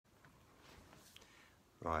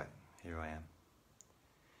Right, here I am.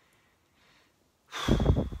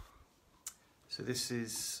 So this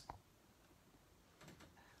is,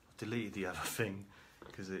 I deleted the other thing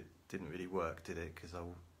because it didn't really work, did it? Because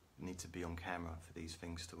I'll need to be on camera for these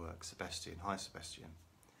things to work. Sebastian, hi Sebastian.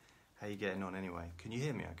 How you getting on anyway? Can you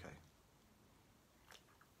hear me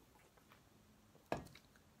okay?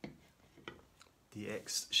 The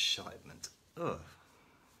excitement. Ugh.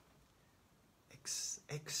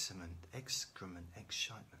 Excrement, excitement.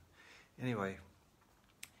 Anyway,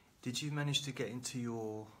 did you manage to get into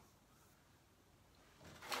your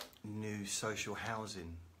new social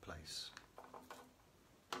housing place?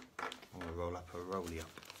 I'm gonna roll up a rolly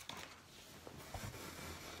up.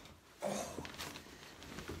 Oh,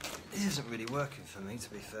 this isn't really working for me, to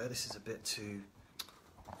be fair. This is a bit too...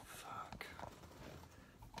 fuck.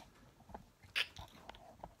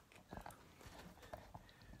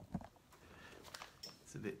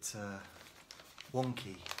 It's a bit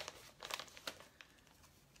wonky.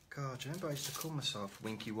 God, do you remember I used to call myself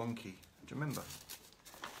Winky Wonky? Do you remember?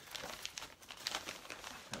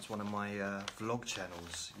 That's one of my vlog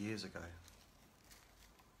channels years ago.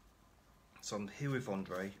 So I'm here with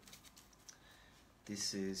Andre.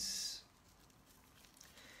 This is...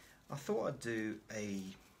 I thought I'd do a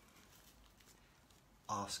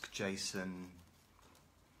Ask Jason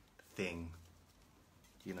thing.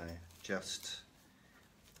 You know, just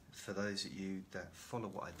for those of you that follow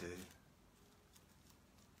what I do.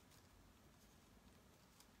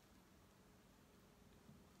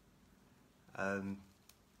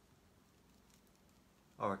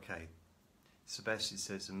 Oh, okay. Sebastian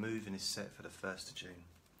says the moving is set for the 1st of June.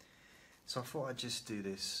 So I thought I'd just do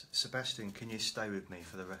this. Sebastian, can you stay with me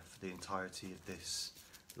for the entirety of this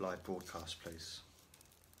live broadcast, please?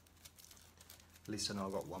 At least I know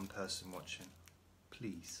I've got one person watching.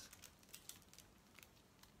 Please.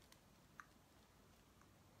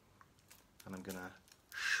 And I'm gonna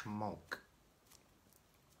smoke.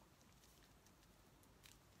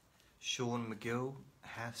 Sean McGill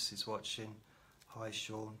Hass is watching. Hi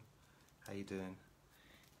Sean, how you doing?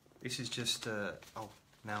 This is just oh,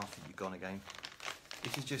 now I think you've gone again.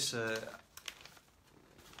 This is just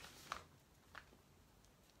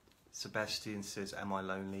Sebastian says, am I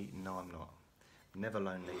lonely? No, I'm not. Never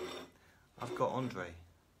lonely. I've got Andre.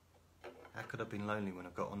 How could I have been lonely when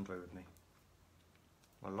I've got Andre with me?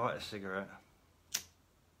 I'll light a cigarette.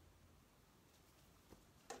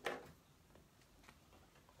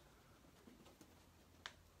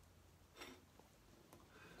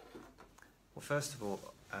 Well, first of all,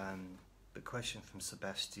 the question from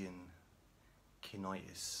Sebastian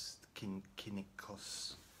Kinikos,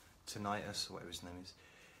 Tinnitus, or whatever his name is,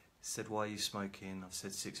 said, why are you smoking? I've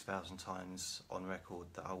said 6,000 times on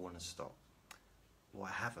record that I want to stop. Well,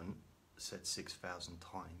 I haven't said 6,000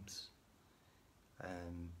 times.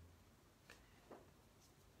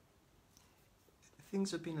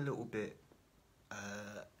 Things have been a little bit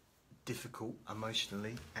difficult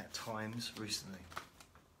emotionally at times recently.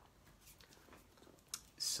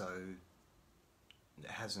 So it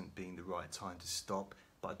hasn't been the right time to stop,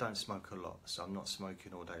 but I don't smoke a lot, so I'm not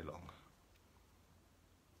smoking all day long.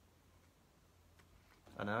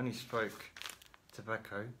 And I only smoke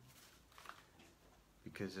tobacco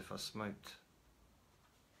because if I smoked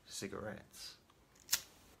cigarettes,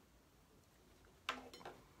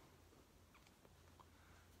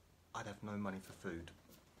 I'd have no money for food.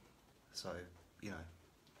 So, you know,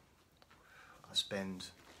 I spend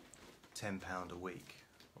 £10 a week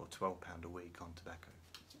or £12 a week on tobacco.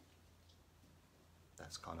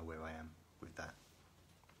 That's kind of where I am with that.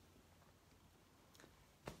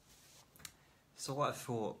 So what I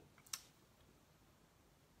thought,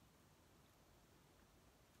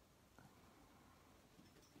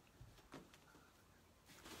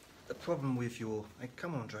 the problem with your, hey,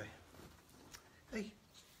 come on Andre, hey,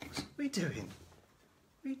 what are you doing?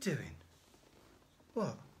 What are you doing?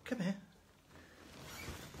 What? Come here.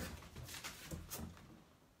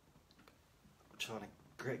 I'm trying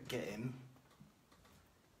to get him.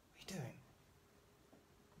 What are you doing?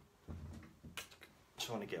 I'm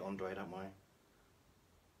trying to get Andre, don't worry.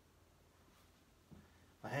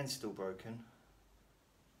 My hand's still broken,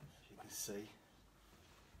 as you can see.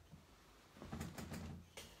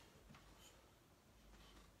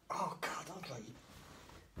 Oh God, Andre,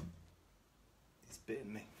 he's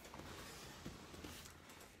bitten me.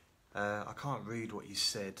 I can't read what you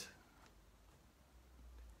said.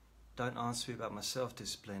 Don't ask me about my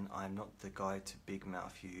self-discipline. I am not the guy to big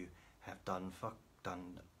mouth you have done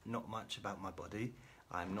not much about my body.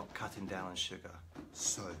 I am not cutting down on sugar.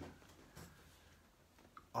 So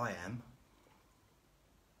I am.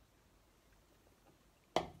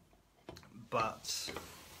 but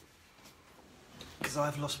because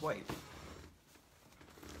I've lost weight.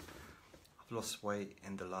 I've lost weight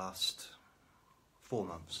in the last 4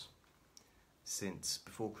 months, since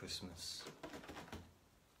before Christmas.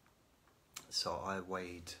 So I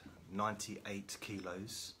weighed 98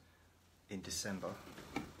 kilos in December.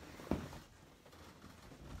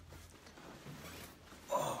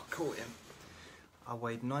 Oh, caught him. I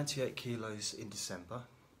weighed 98 kilos in December,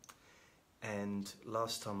 and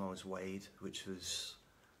last time I was weighed, which was,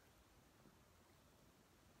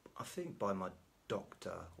 I think, by my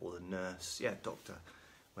doctor or the nurse, doctor,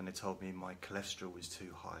 when they told me my cholesterol was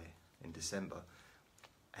too high in December,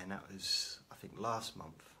 and that was, I think, last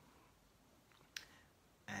month,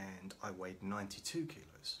 and I weighed 92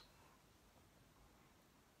 kilos,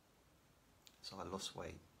 so I lost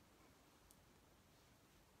weight.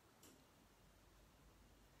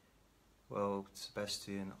 Well,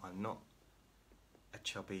 Sebastian, I'm not a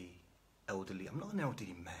chubby elderly, I'm not an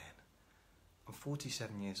elderly man. I'm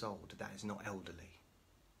 47 years old. That is not elderly.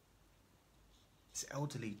 It's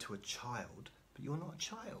elderly to a child, but you're not a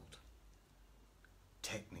child.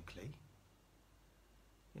 Technically.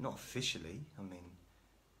 You're not officially. I mean,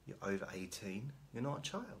 you're over 18. You're not a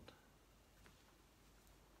child.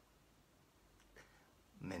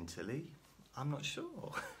 Mentally, I'm not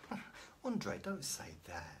sure. Andre, don't say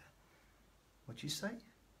that. What'd you say?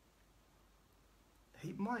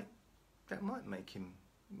 That might make him,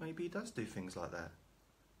 maybe he does do things like that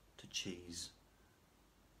to cheese.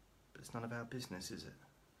 But it's none of our business, is it?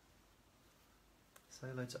 Say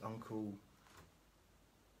hello to Uncle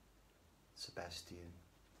Sebastian.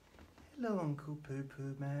 Hello, Uncle Poo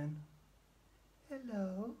Poo Man.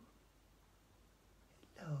 Hello.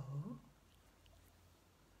 Hello.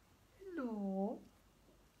 Hello.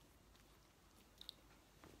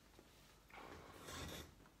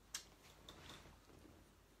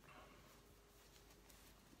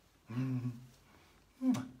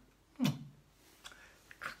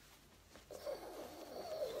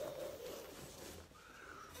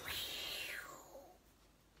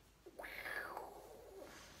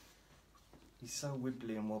 He's so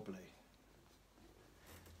wibbly and wobbly.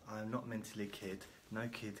 I'm not mentally a kid. No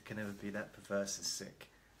kid can ever be that perverse and sick.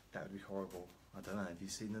 That would be horrible. I don't know, have you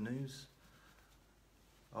seen the news?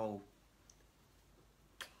 Oh.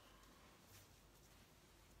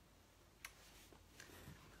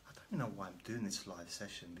 I don't know why I'm doing this live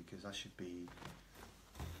session, because I should be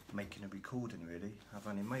making a recording really. I've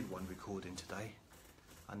only made one recording today.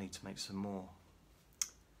 I need to make some more.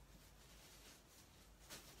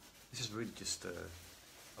 This is really just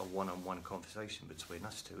a one-on-one conversation between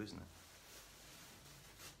us two, isn't it?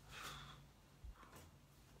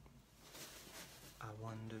 I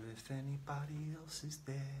wonder if anybody else is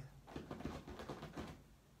there.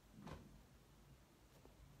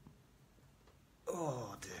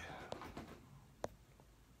 Oh dear.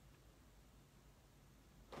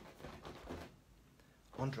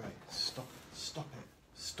 Andre, stop it, stop it,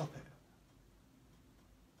 stop it.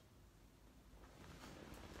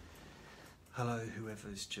 Hello,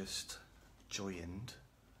 whoever's just joined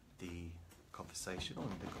the conversation.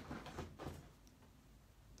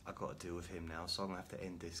 I've got to deal with him now, so I'm going to have to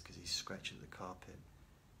end this because he's scratching the carpet,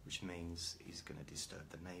 which means he's going to disturb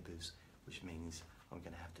the neighbours, which means I'm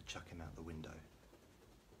going to have to chuck him out the window.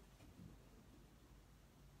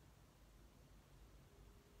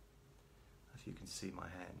 If you can see my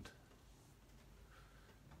hand,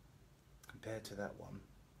 compared to that one,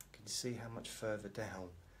 can you see how much further down?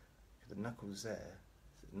 The knuckles there,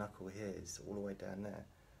 the knuckle here is all the way down there.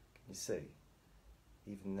 Can you see?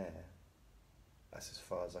 Even there, that's as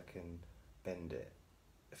far as I can bend it.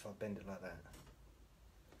 If I bend it like that,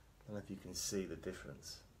 I don't know if you can see the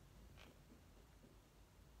difference.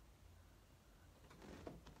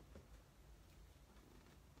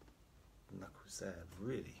 The knuckles there,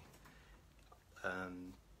 really.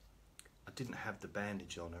 I didn't have the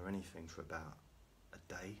bandage on or anything for about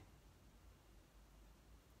a day.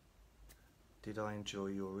 Did I enjoy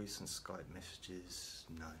your recent Skype messages?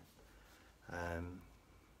 No.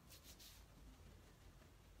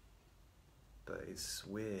 But it's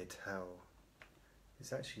weird how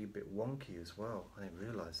it's actually a bit wonky as well. I didn't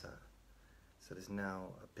realise that. So there's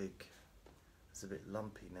now it's a bit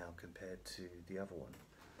lumpy now compared to the other one,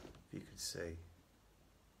 if you could see.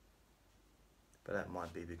 But that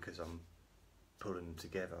might be because I'm pulling them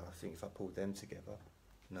together. I think if I pulled them together,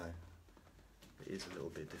 no. It is a little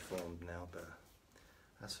bit deformed now, but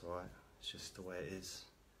that's alright. It's just the way it is.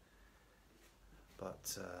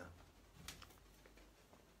 But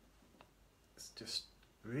it's just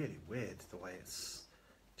really weird the way it's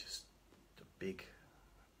just a big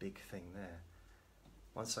thing there.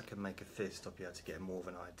 once I can make a fist, I'll be able to get more of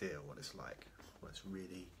an idea of what it's like, what's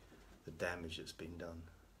really the damage that's been done.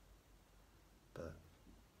 But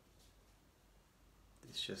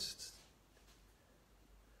it's just,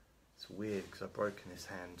 it's weird because I've broken this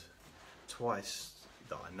hand twice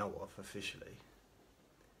that I know of officially.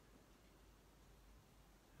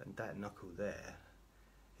 And that knuckle there,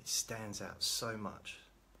 it stands out so much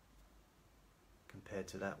compared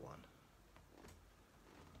to that one,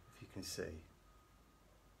 if you can see.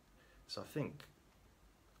 So I think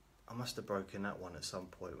I must have broken that one at some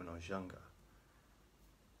point when I was younger.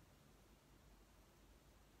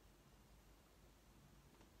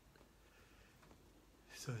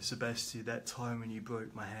 So Sebastian, that time when you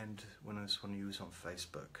broke my hand when you was on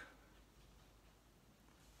Facebook,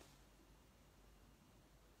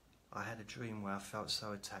 I had a dream where I felt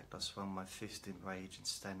so attacked I swung my fist in rage and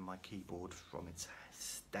stabbed my keyboard from its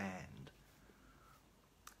stand.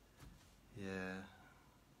 Yeah.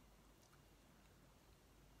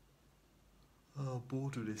 Oh,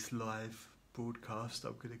 bored of this live broadcast,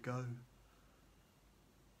 I'm gonna go. I'm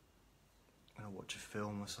gonna watch a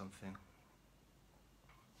film or something.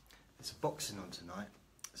 There's a boxing on tonight,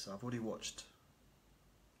 so I've already watched,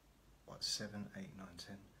 what, 7, 8, 9,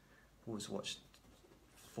 10? I've always watched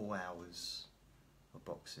 4 hours of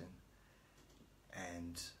boxing,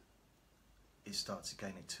 and it starts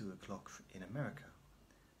again at 2 o'clock in America.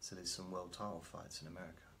 So there's some world title fights in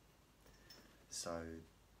America. So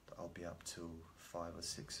I'll be up till 5 or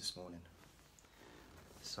 6 this morning.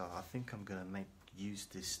 So I think I'm gonna use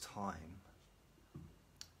this time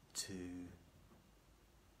to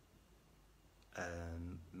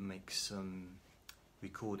make some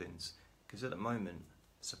recordings, because at the moment,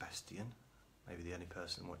 Sebastian, maybe the only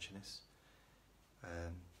person watching this,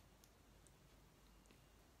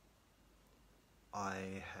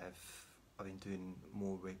 I've been doing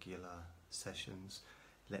more regular sessions.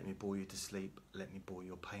 Let me bore you to sleep, let me bore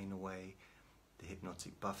your pain away. The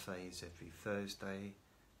hypnotic buffets every Thursday.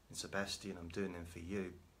 And Sebastian, I'm doing them for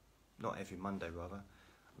you, not every Monday rather.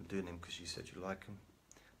 I'm doing them because you said you like them.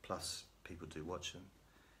 Plus, people do watch them.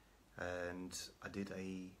 And I did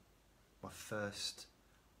my first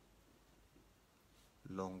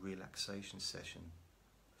long relaxation session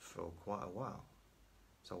for quite a while.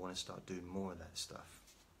 So I want to start doing more of that stuff.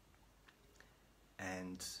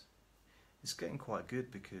 And it's getting quite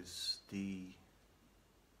good because the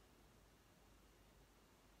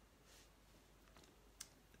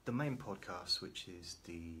main podcast, which is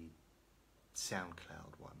the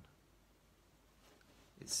SoundCloud one,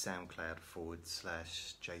 it's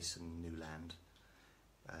SoundCloud/Jason Newland,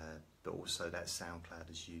 but also that SoundCloud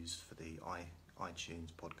is used for the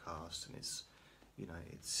iTunes podcast, and it's, you know,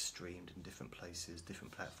 it's streamed in different places,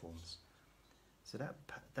 different platforms. So that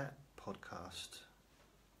podcast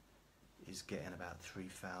is getting about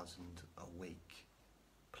 3,000 a week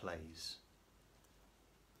plays,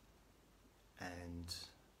 and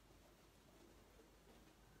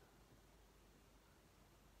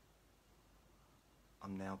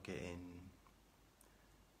I'm now getting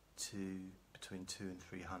between 200 and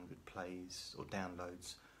 300 plays or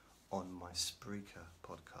downloads on my Spreaker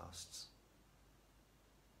podcasts.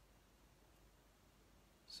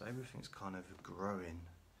 So everything's kind of growing.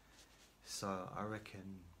 So I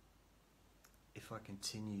reckon if I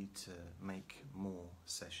continue to make more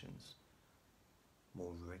sessions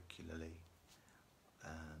more regularly,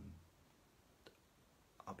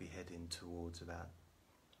 I'll be heading towards about,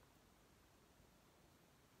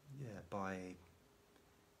 by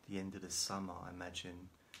the end of the summer, I imagine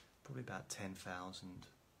probably about 10,000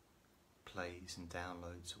 plays and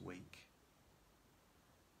downloads a week.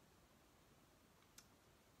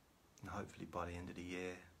 And hopefully by the end of the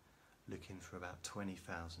year, looking for about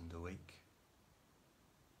 20,000 a week,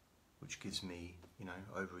 which gives me, you know,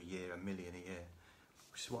 over a year, 1 million a year,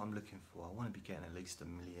 which is what I'm looking for. I want to be getting at least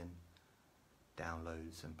 1 million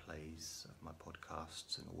downloads and plays of my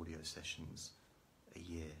podcasts and audio sessions a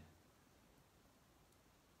year.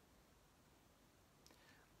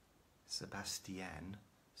 Sebastian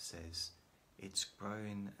says, it's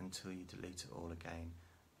growing until you delete it all again,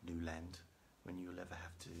 Newland. When you'll ever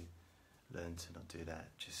have to learn to not do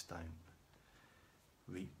that, just don't.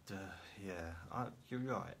 You're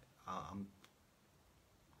right.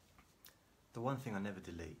 The one thing I never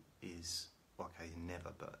delete is,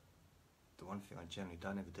 never, but the one thing I generally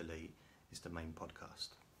don't ever delete is the main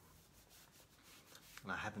podcast.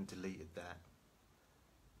 And I haven't deleted that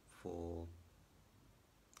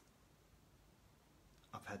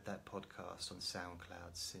I've had that podcast on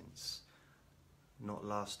SoundCloud since not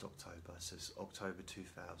last October, so it's October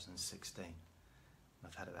 2016.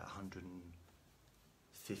 I've had about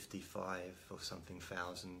 150 55 or something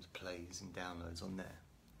thousand plays and downloads on there.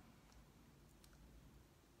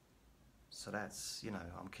 So that's, you know,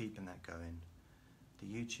 I'm keeping that going. The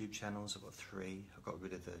YouTube channels, I've got 3. I got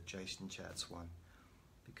rid of the JasonChats one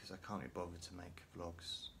because I can't be bothered to make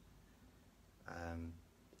vlogs.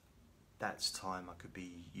 That's time I could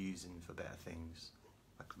be using for better things,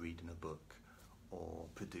 like reading a book or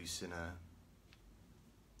producing a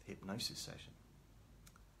hypnosis session.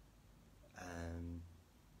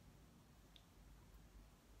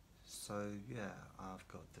 So yeah, I've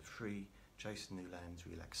got the free Jason Newland's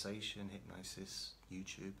Relaxation Hypnosis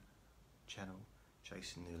YouTube channel,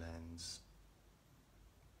 Jason Newland's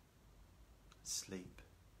Sleep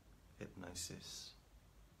Hypnosis,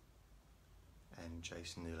 and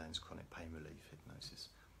Jason Newland's Chronic Pain Relief Hypnosis.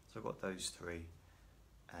 So I've got those 3,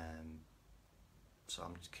 so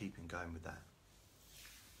I'm just keeping going with that.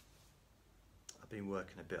 I've been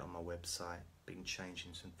working a bit on my website, been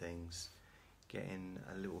changing some things, getting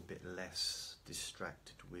a little bit less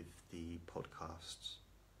distracted with the podcasts,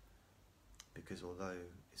 because although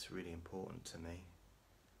it's really important to me,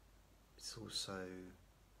 it's also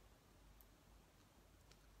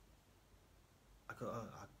I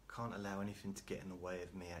can't allow anything to get in the way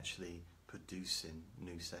of me actually producing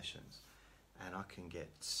new sessions, and I can get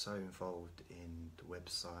so involved in the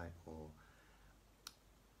website or,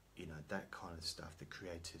 you know, that kind of stuff, the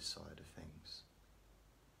creative side of things,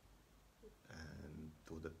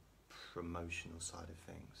 or the promotional side of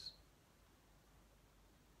things,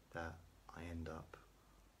 that I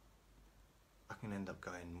can end up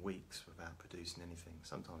going weeks without producing anything,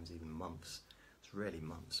 sometimes even months. It's rarely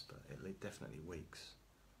months, but definitely weeks.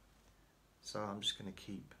 So I'm just going to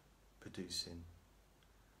keep producing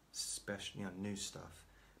special, new stuff.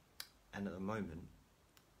 And at the moment,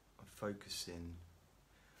 I'm focusing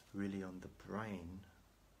really on the brain.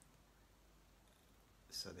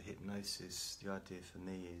 So the hypnosis, the idea for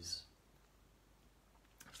me is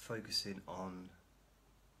focusing on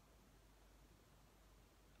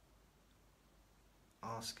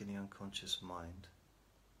asking the unconscious mind,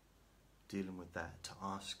 dealing with that, to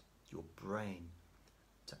ask your brain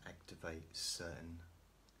to activate certain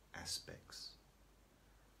aspects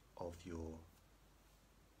of your,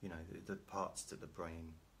 the parts that the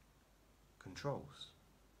brain controls.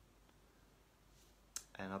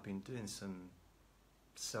 And I've been doing some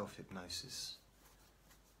self-hypnosis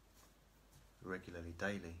regularly,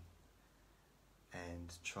 daily,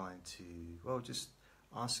 and trying to, just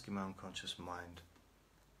asking my unconscious mind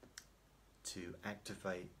to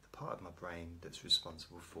activate the part of my brain that's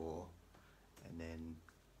responsible for, and then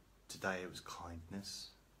today it was kindness.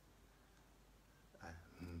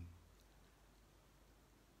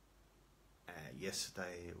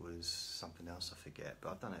 Yesterday it was something else, I forget, but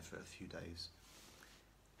I've done it for a few days.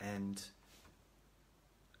 And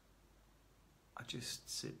I just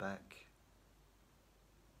sit back,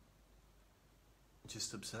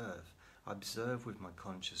 just observe. I observe with my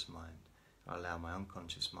conscious mind. I allow my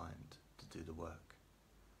unconscious mind to do the work.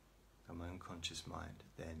 And my unconscious mind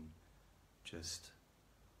then just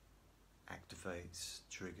activates,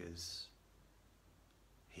 triggers,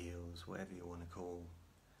 heals, whatever you want to call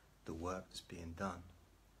the work that's being done.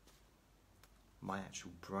 My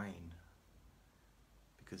actual brain,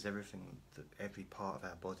 because every part of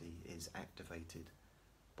our body is activated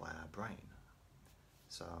by our brain.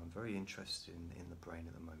 So I'm very interested in the brain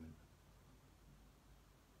at the moment.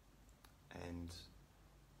 And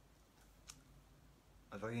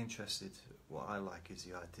I'm very interested, what I like is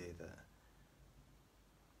the idea that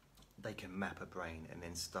they can map a brain and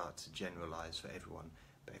then start to generalize for everyone,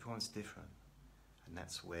 but everyone's different. And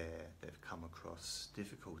that's where they've come across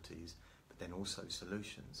difficulties, but then also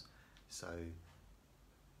solutions. So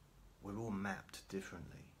we're all mapped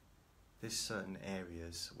differently. There's certain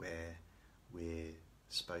areas where we're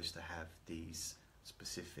supposed to have these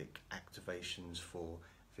specific activations for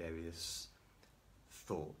various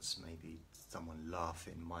thoughts. Maybe someone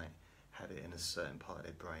laughing might have it in a certain part of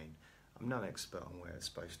their brain. I'm no expert on where it's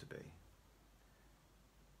supposed to be,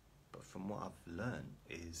 but from what I've learned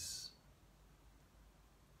is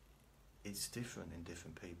it's different in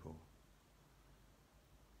different people,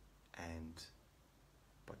 and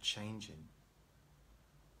by changing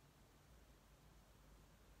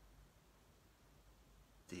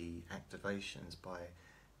the activations, by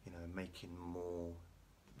making more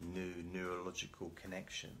new neurological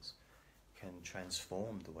connections, can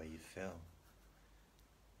transform the way you feel.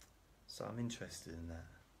 So I'm interested in that.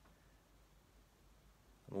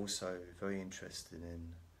 I'm also very interested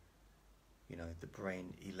in the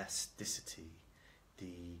brain elasticity,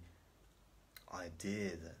 the idea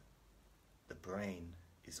that the brain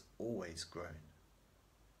is always growing.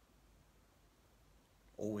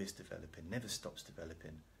 always developing, never stops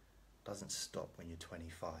developing, doesn't stop when you're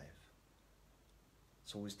 25.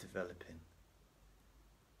 It's always developing.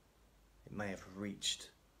 It may have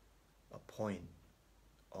reached a point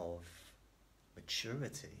of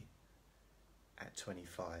maturity at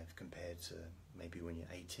 25 compared to maybe when you're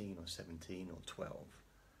 18 or 17 or 12,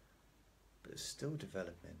 but it's still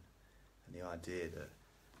developing. And the idea that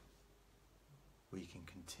we can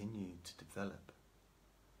continue to develop,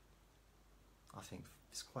 I think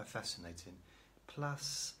it's quite fascinating.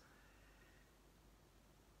 Plus,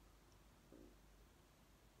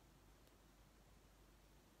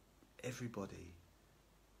 everybody,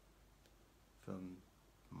 from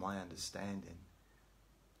my understanding,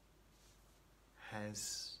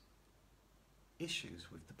 has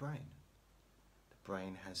issues with the brain. The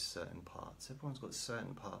brain has certain parts. Everyone's got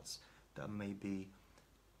certain parts that may be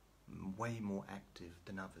way more active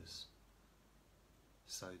than others.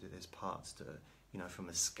 So that there's parts that, you know, from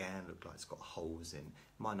a scan look like it's got holes in.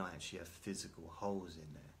 It might not actually have physical holes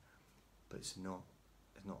in there, but there's not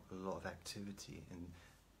a lot of activity in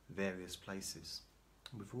various places.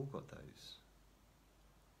 And we've all got those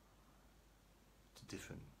to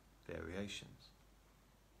different variations.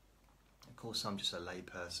 Of course, I'm just a lay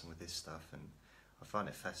person with this stuff, and I find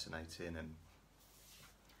it fascinating, and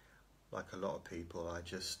like a lot of people, I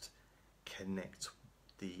just connect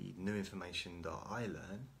the new information that I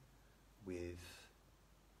learn with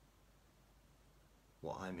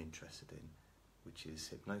what I'm interested in, which is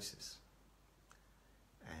hypnosis.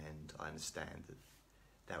 And I understand that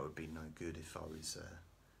that would be no good if I was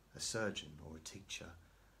a surgeon or a teacher,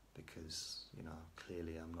 because, you know,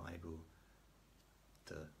 clearly I'm not able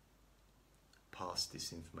to pass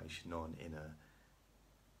this information on in a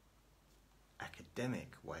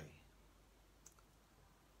academic way.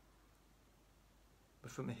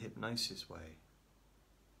 But from a hypnosis way,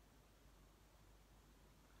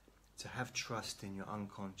 to have trust in your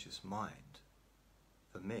unconscious mind,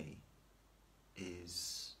 for me,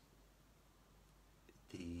 is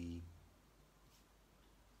the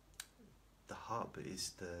heart, but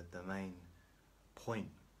is the main point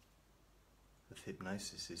of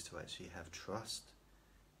hypnosis, is to actually have trust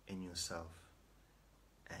in yourself.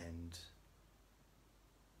 And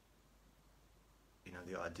you know,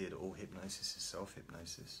 the idea that all hypnosis is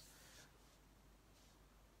self-hypnosis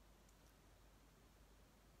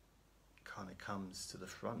kind of comes to the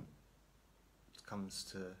front. It comes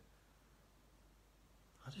to,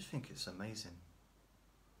 I just think it's amazing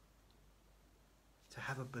to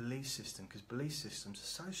have a belief system, because belief systems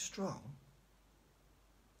are so strong.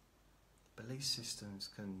 Belief systems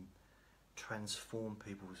can transform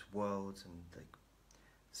people's worlds, and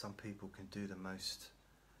some people can do the most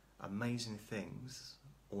amazing things,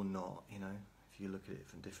 or not, you know, if you look at it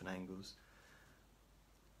from different angles.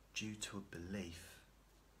 Due to a belief,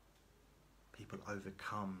 people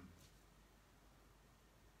overcome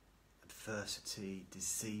adversity,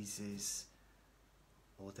 diseases,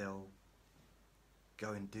 or they'll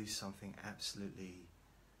go and do something absolutely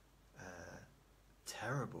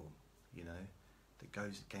terrible, you know, that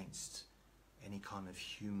goes against any kind of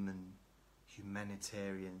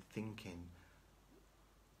humanitarian thinking,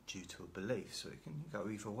 due to a belief. So it can go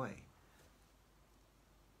either way,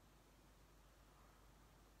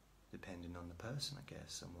 depending on the person, I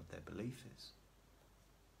guess, and what their belief is.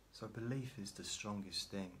 So belief is the strongest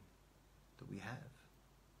thing that we have.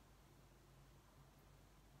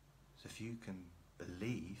 So if you can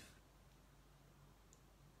believe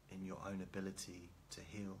in your own ability to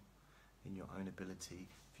heal, in your own ability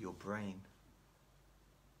for your brain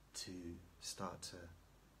to start to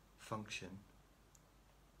function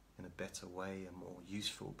in a better way, a more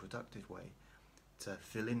useful, productive way, to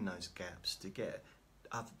fill in those gaps, to get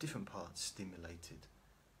other different parts stimulated,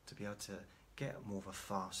 to be able to get more of a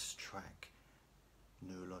fast track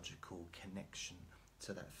neurological connection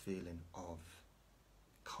to that feeling of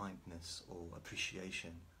kindness or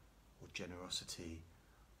appreciation or generosity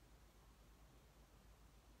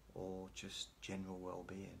or just general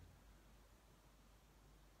well-being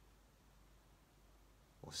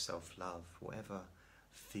or self-love, whatever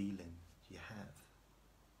feeling you have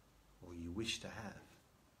or you wish to have.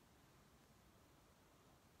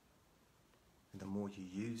 And the more you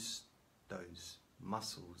use those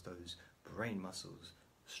muscles, those brain muscles,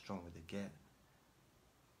 the stronger they get.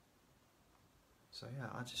 So yeah,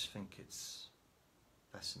 I just think it's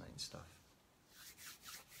fascinating stuff.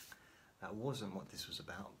 That wasn't what this was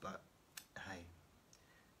about, but hey,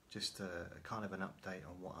 just a kind of an update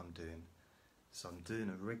on what I'm doing. So I'm doing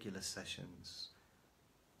a regular sessions.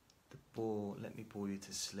 The let me bore you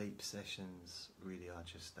to sleep sessions really are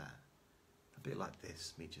just that. A bit like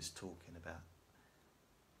this, me just talking about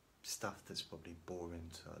stuff that's probably boring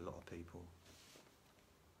to a lot of people.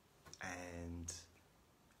 And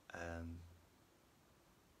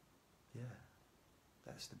yeah,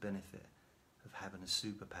 that's the benefit of having a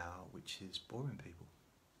superpower, which is boring people.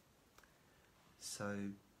 So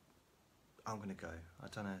I'm going to go. I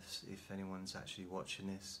don't know if anyone's actually watching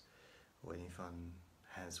this, or anyone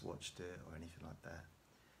has watched it or anything like that,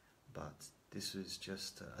 but this was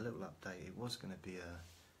just a little update. It was going to be a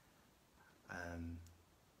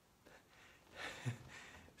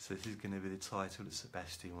so this is going to be the title that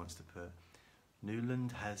Sebastian wants to put.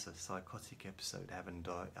 Newland has a psychotic episode having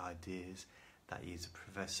ideas that he is a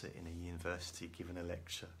professor in a university giving a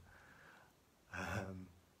lecture.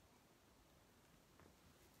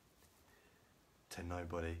 To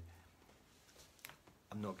nobody.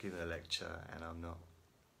 I'm not giving a lecture, and I'm not.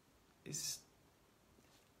 It's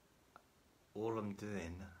all I'm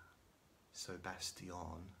doing, Sebastian,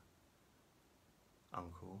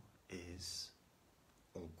 Uncle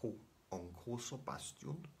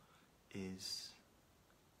Sebastian is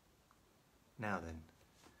now then.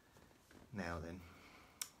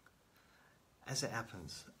 As it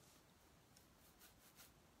happens,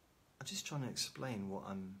 I'm just trying to explain what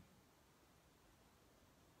I'm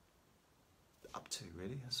up to,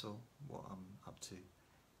 really. That's all. What I'm up to,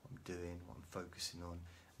 what I'm doing, what I'm focusing on,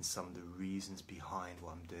 and some of the reasons behind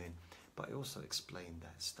what I'm doing. But I also explain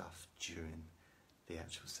that stuff during the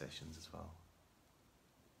actual sessions as well.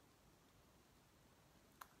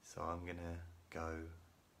 So I'm gonna go,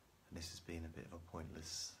 and this has been a bit of a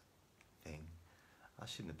pointless thing. I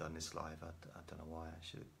shouldn't have done this live. I don't know why I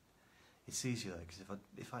should. It's easier though, because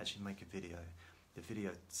if I actually make a video, the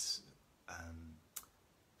video's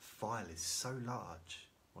file is so large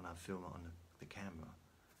when I film it on the camera,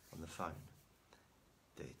 on the phone,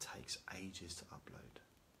 that it takes ages to upload.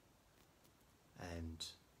 And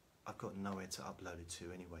I've got nowhere to upload it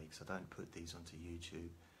to anyway, because I don't put these onto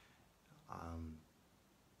YouTube.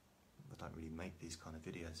 I don't really make these kind of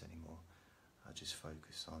videos anymore. I just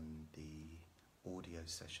focus on the audio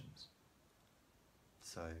sessions.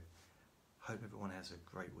 So, hope everyone has a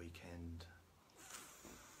great weekend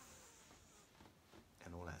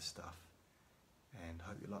and all that stuff, and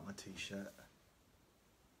hope you like my t-shirt.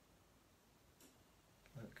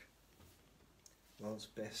 Look, world's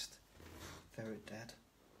best ferret dad.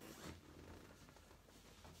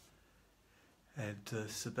 And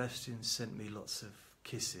Sebastian sent me lots of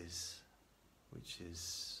kisses, which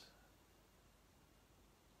is,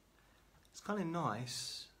 it's kind of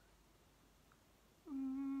nice,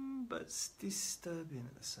 but it's disturbing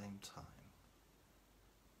at the same time.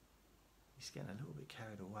 He's getting a little bit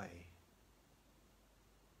carried away.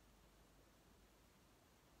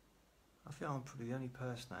 I feel I'm probably the only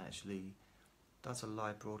person that actually does a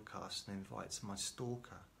live broadcast and invites my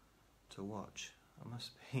stalker to watch. I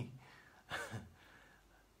must be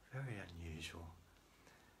very unusual.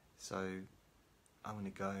 So I'm going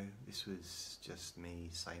to go. This was just me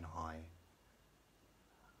saying hi.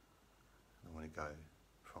 I want to go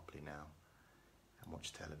properly now and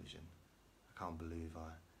watch television. I can't believe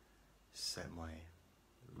I set my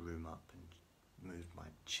room up and moved my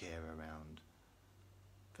chair around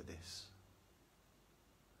for this.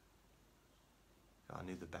 I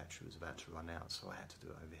knew the battery was about to run out, so I had to do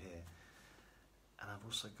it over here. And I've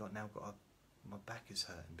also got my back is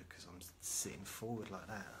hurting because I'm sitting forward like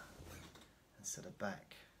that instead of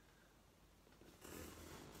back.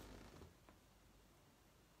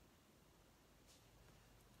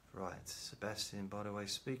 Right, Sebastian, by the way,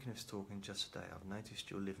 speaking of stalking just today, I've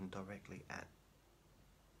noticed you're living directly at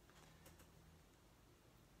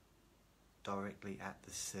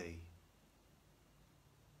the sea.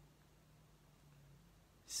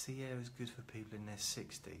 Sea air is good for people in their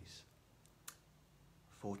 60s.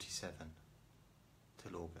 47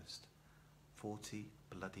 till August. 40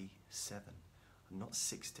 bloody 7. I'm not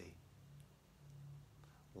 60.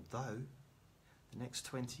 Although the next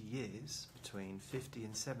 20 years, between 50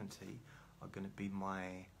 and 70, are going to be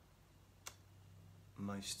my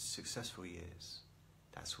most successful years.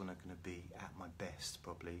 That's when I'm going to be at my best,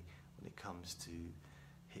 probably, when it comes to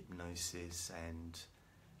hypnosis and,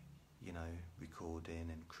 you know, recording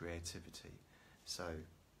and creativity. So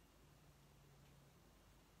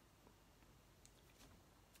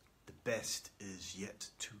the best is yet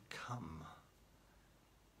to come.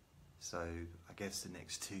 So I guess the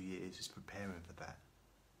next 2 years is preparing for that.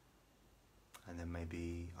 And then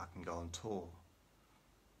maybe I can go on tour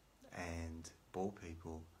and bore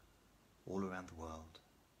people all around the world.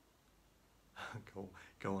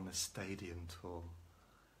 go on a stadium tour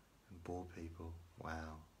and bore people.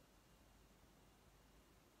 Wow.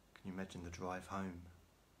 Can you imagine the drive home?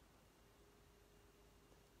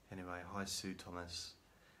 Anyway, hi Sue Thomas.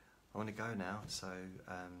 I want to go now, so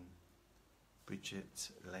Bridget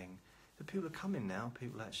Leng. The people are coming now,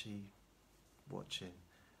 people actually watching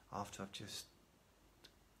after I've just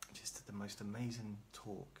did the most amazing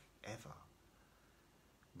talk ever.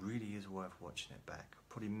 Really is worth watching it back.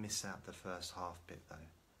 Probably miss out the first half bit though.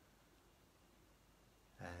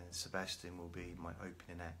 And Sebastian will be my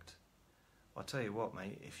opening act. I'll tell you what,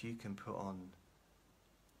 mate, if you can put on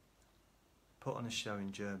a show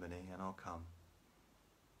in Germany and I'll come.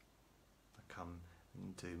 I'll come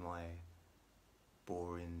and do my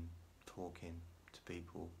boring talking to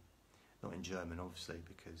people. Not in German, obviously,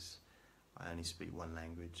 because I only speak one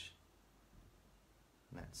language.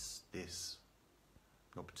 And that's this.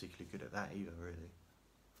 Not particularly good at that either, really.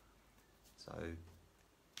 So,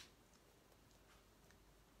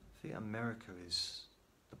 I think America is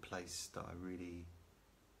the place that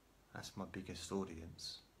that's my biggest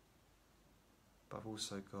audience. But I've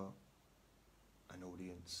also got an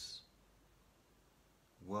audience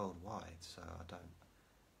worldwide, so I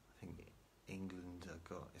think England have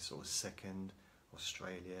got it's sort of second,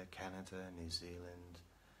 Australia, Canada, New Zealand,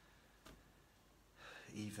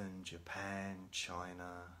 even Japan,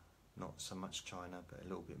 China, not so much China, but a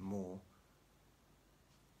little bit more.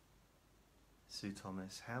 Sue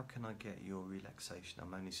Thomas, how can I get your relaxation?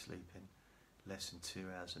 I'm only sleeping less than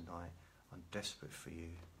 2 hours a night. I'm desperate for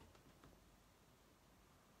you.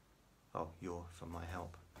 Oh, you're for my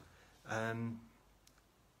help.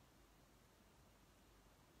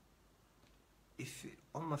 If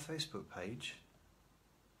on my Facebook page,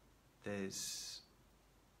 there's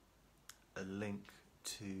a link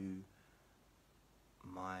to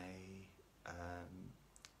my.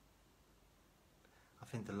 I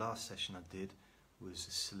think the last session I did was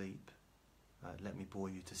sleep. Let me bore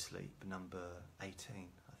you to sleep, number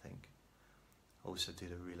 18, I think. I also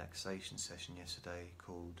did a relaxation session yesterday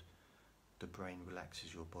called "The Brain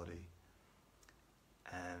Relaxes Your Body."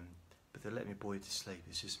 But the "Let Me Bore You to Sleep"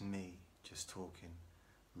 is just me, just talking,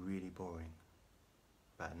 really boring,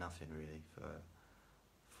 about nothing really, for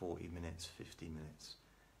 40 minutes, 50 minutes.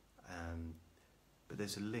 But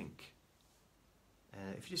there's a link.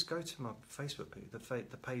 If you just go to my Facebook page,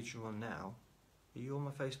 the page you're on now, are you on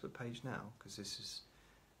my Facebook page now? Because it's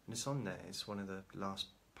on there. It's one of the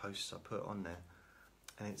last posts I put on there,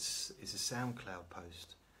 and it's a SoundCloud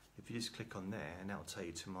post. If you just click on there, and that'll take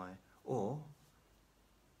you to or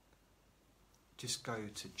just go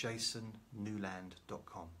to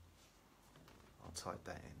JasonNewland.com. I'll type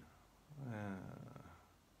that in.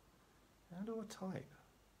 How do I type?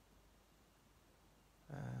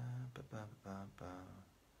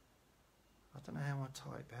 I don't know how I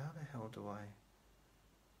type. How the hell do I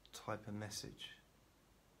type a message?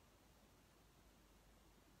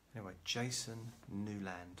 Anyway,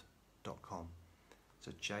 JasonNewland.com.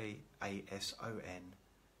 So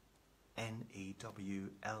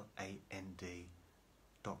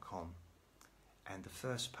JasonNewland.com. And the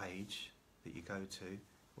first page that you go to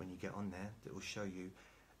when you get on there, that will show you,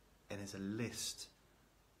 and there's a list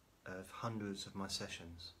of hundreds of my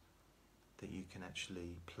sessions that you can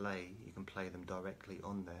actually play. You can play them directly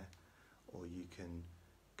on there, or you can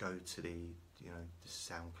go to the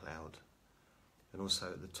SoundCloud. And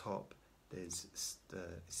also at the top it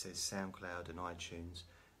says SoundCloud and iTunes,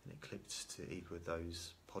 and it clicks to either of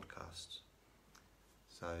those podcasts.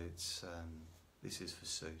 So it's this is for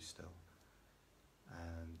Sue still.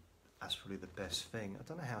 That's probably the best thing. I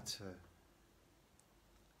don't know how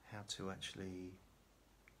to actually.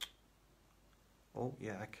 Oh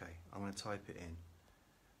yeah, okay. I'm going to type it in.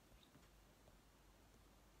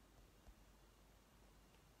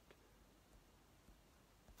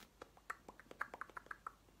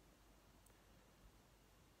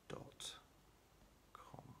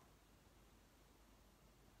 .com.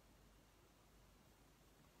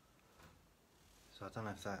 So I don't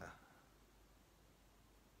know if that.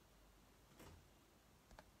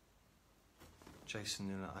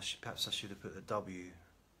 Jason, perhaps I should have put the W.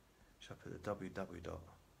 Should I put the www dot?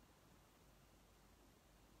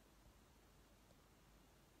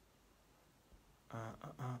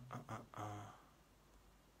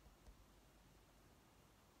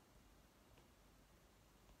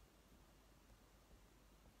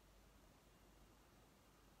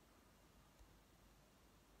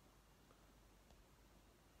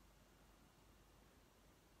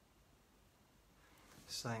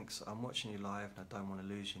 Thanks, I'm watching you live and I don't want to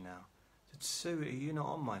lose you now. Sue, are you not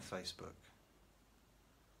on my Facebook?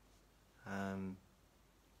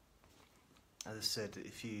 As I said,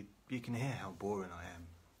 if you can hear how boring I am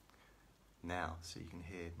now, so you can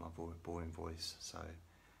hear my boring voice. So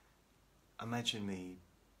imagine me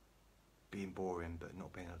being boring but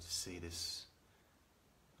not being able to see this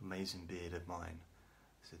amazing beard of mine.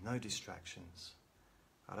 So no distractions.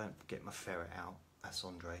 I don't get my ferret out. That's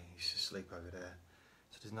Andre. He's asleep over there.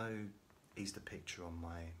 So there's no. He's the picture on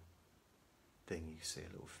my thing. You can see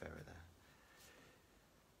a little ferret there.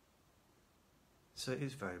 So it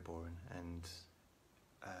is very boring, and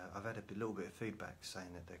I've had a little bit of feedback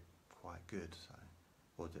saying that they're quite good, so,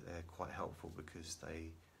 or that they're quite helpful because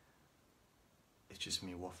it's just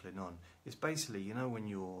me waffling on. It's basically, you know, when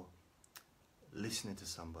you're listening to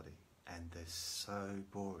somebody and they're so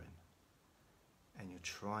boring, and you're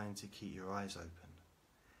trying to keep your eyes open,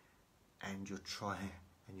 and you're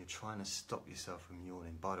trying to stop yourself from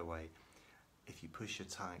yawning. By the way, if you push your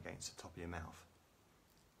tongue against the top of your mouth,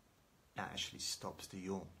 that actually stops the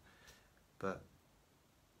yawn. But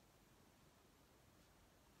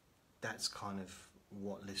that's kind of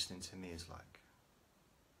what listening to me is like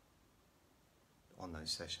on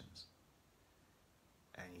those sessions.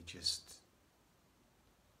 And you just,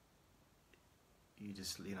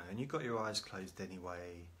 you know, and you've got your eyes closed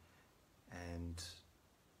anyway, and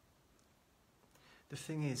the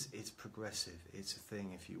thing is, it's progressive. It's a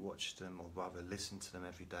thing. If you watch them, or rather listen to them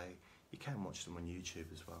every day, you can watch them on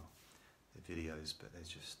YouTube as well. They're videos, but there's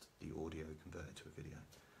just the audio converted to a video.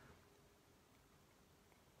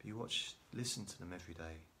 But you listen to them every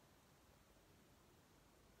day.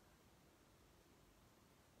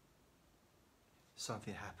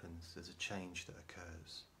 Something happens, there's a change that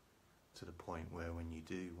occurs to the point where when you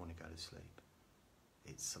do want to go to sleep,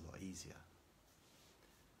 it's a lot easier.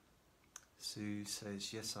 Sue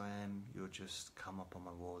says, yes I am, you'll just come up on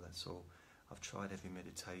my wall, that's all. I've tried every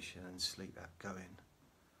meditation and sleep app going,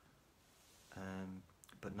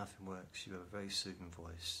 but nothing works. You have a very soothing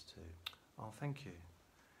voice too. Oh, thank you.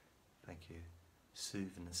 Thank you.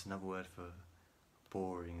 Soothing, that's another word for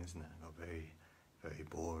boring, isn't it? I've got a very, very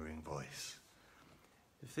boring voice.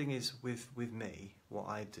 The thing is, with me, what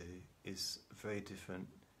I do is very different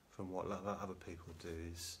from what other people do.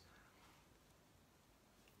 Is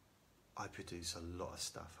I produce a lot of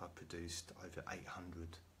stuff. I've produced over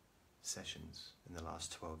 800 sessions in the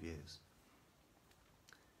last 12 years.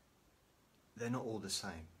 They're not all the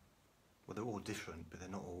same. Well, they're all different, but they're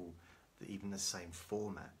not all even the same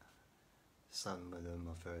format. Some of them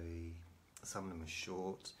are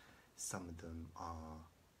short, some of them are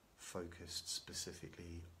focused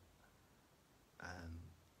specifically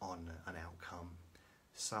on an outcome.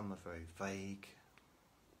 Some are very vague.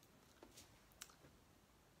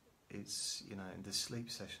 It's, you know, the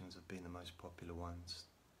sleep sessions have been the most popular ones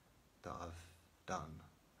that I've done.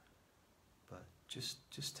 But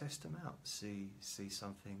just test them out. See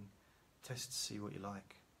something. Test to see what you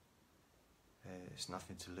like. It's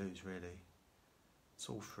nothing to lose, really. It's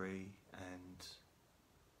all free, and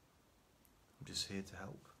I'm just here to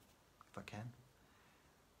help if I can.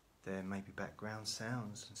 There may be background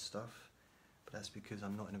sounds and stuff, but that's because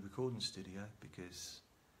I'm not in a recording studio, because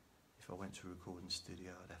if I went to a recording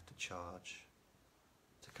studio I'd have to charge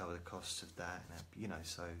to cover the costs of that, and you know,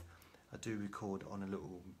 so I do record on I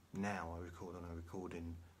record on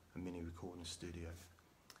a mini recording studio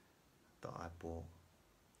that I bought.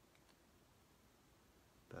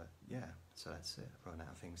 But yeah, so that's it. I've run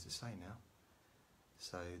out of things to say now.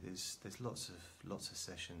 So there's lots of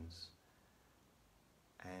sessions,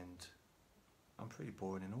 and I'm pretty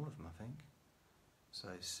boring in all of them, I think. So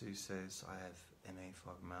Sue says I have MA,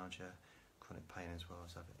 fibromyalgia, chronic pain, as well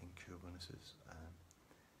as other incurable illnesses,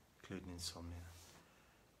 including insomnia.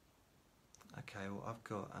 Okay, well I've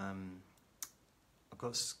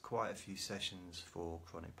got quite a few sessions for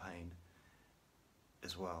chronic pain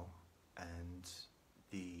as well, and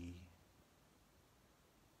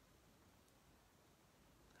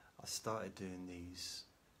I started doing these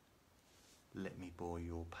let me bore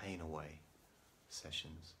your pain away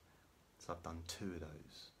sessions. So I've done 2 of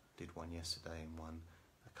those. Did one yesterday and one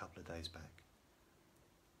a couple of days back.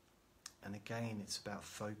 And again, it's about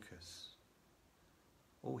focus.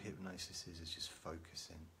 All hypnosis is just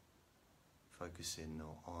focusing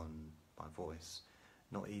on my voice,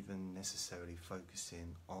 not even necessarily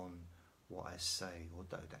focusing on what I say,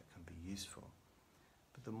 although that can be useful.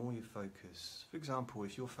 But the more you focus, for example,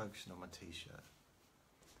 if you're focusing on my t-shirt,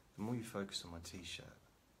 the more you focus on my t-shirt,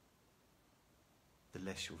 the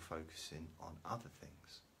less you're focusing on other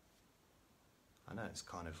things. I know it's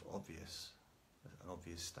kind of obvious, an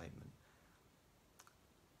obvious statement,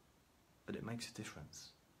 but it makes a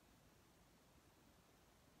difference.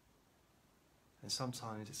 And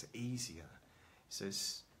sometimes it's easier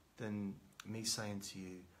than me saying to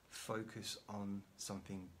you, focus on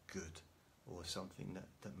something good, or something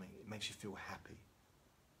that makes you feel happy.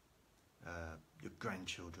 your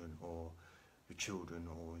grandchildren or your children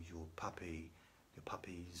or your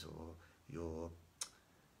puppies or your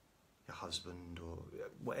husband or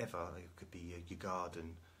whatever. It could be your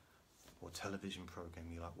garden or television program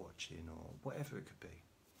you like watching or whatever it could be.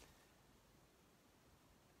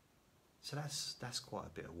 So that's quite a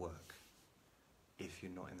bit of work if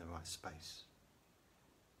you're not in the right space.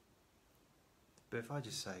 But if I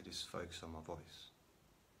just say just focus on my voice,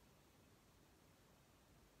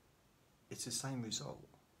 it's the same result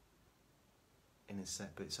in a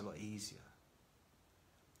set, but it's a lot easier.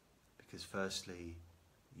 Because firstly,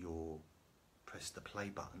 you'll press the play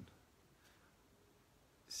button,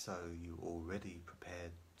 so you're already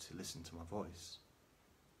prepared to listen to my voice.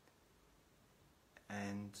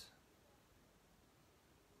 And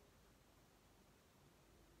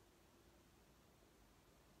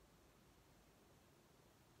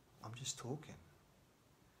I'm just talking.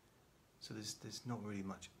 So there's not really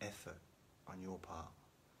much effort on your part.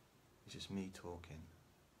 It's just me talking.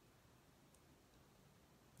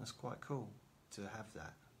 That's quite cool to have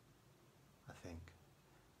that, I think.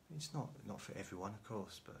 It's not for everyone, of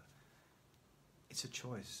course, but it's a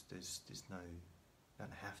choice. There's no, you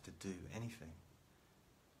don't have to do anything.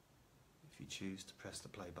 If you choose to press the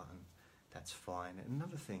play button, that's fine. And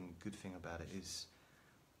another good thing about it is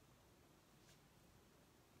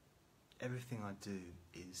everything I do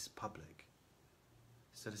is public.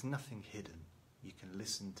 So there's nothing hidden. You can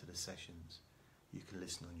listen to the sessions. You can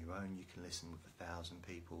listen on your own. You can listen with 1,000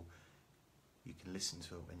 people. You can listen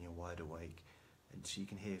to it when you're wide awake. And so you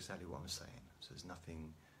can hear exactly what I'm saying. So there's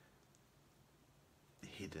nothing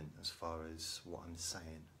hidden as far as what I'm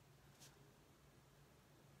saying.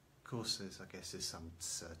 Of course, I guess there's some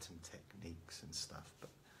certain techniques and stuff, but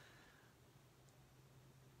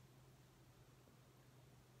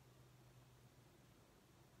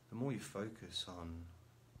the more you focus on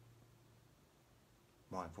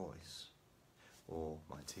my voice, or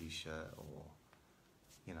my t-shirt, or,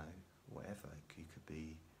 you know, whatever, you could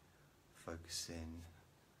be focusing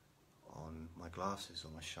on my glasses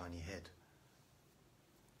or my shiny head.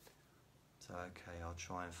 So, okay, I'll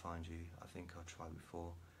try and find you. I think I tried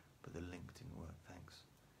before, but the link didn't work, thanks.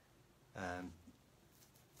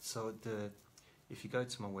 So if you go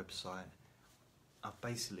to my website, I've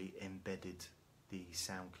basically embedded the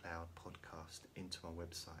SoundCloud podcast into my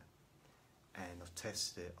website, and I've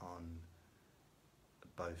tested it on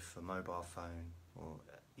both a mobile phone or,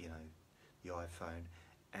 you know, the iPhone,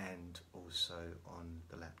 and also on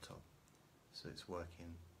the laptop. So it's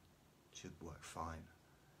working, should work fine.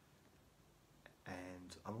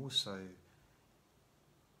 And I'm also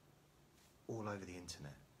all over the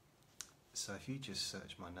internet. So if you just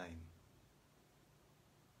search my name,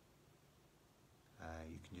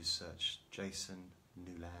 you can just search Jason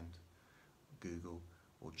Newland, Google,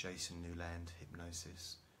 or Jason Newland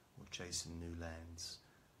Hypnosis, or Jason Newland's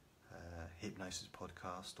Hypnosis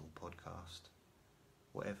Podcast, or Podcast,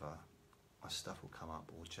 whatever, my stuff will come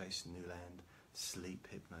up, or Jason Newland Sleep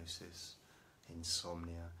Hypnosis,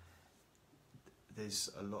 Insomnia. There's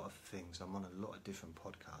a lot of things. I'm on a lot of different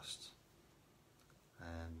podcasts,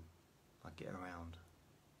 and I get around.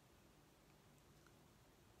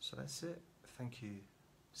 So that's it. Thank you,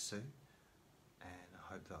 Sue, and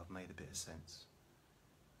I hope that I've made a bit of sense.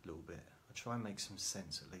 A little bit. I try and make some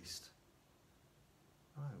sense at least.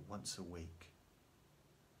 Once a week.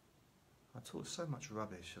 I talk so much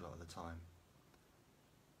rubbish a lot of the time.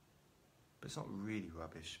 But it's not really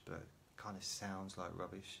rubbish, but it kind of sounds like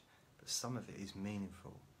rubbish. But some of it is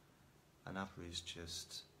meaningful, and other is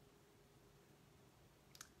just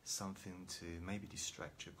something to maybe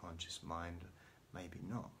distract your conscious mind, maybe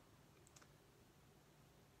not.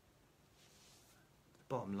 The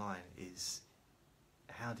bottom line is,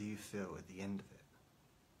 how do you feel at the end of it?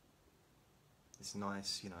 It's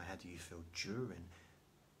nice, you know, how do you feel during,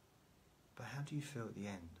 but how do you feel at the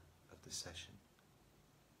end of the session?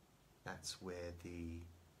 That's where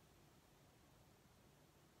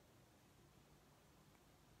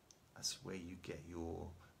you get your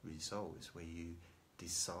result. It's where you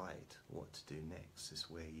decide what to do next. It's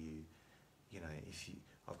where you know,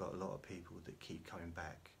 I've got a lot of people that keep coming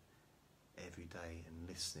back every day and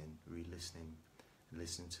listening, re-listening, and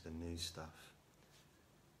listening to the new stuff,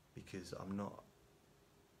 because I'm not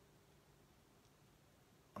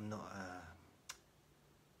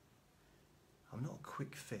a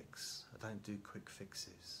quick fix. I don't do quick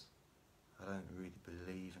fixes. I don't really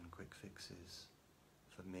believe in quick fixes.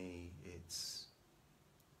 For me, it's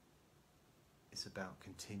about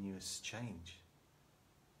continuous change,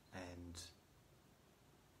 and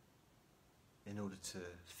in order to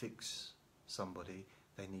fix somebody,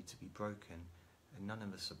 they need to be broken, and none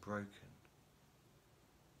of us are broken.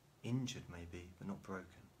 injured maybe, but not broken.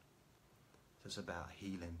 So it's about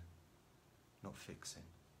healing, not fixing.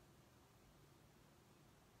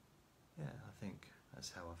 Yeah, I think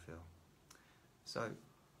that's how I feel. So,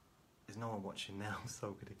 there's no one watching now, so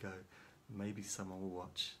I'm going to go. Maybe someone will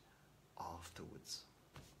watch afterwards.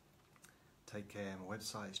 Take care. My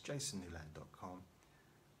website is jasonnewland.com,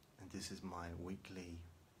 and this is my weekly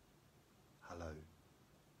hello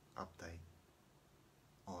update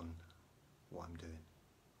on what I'm doing.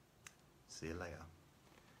 See you later.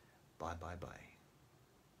 Bye bye bye.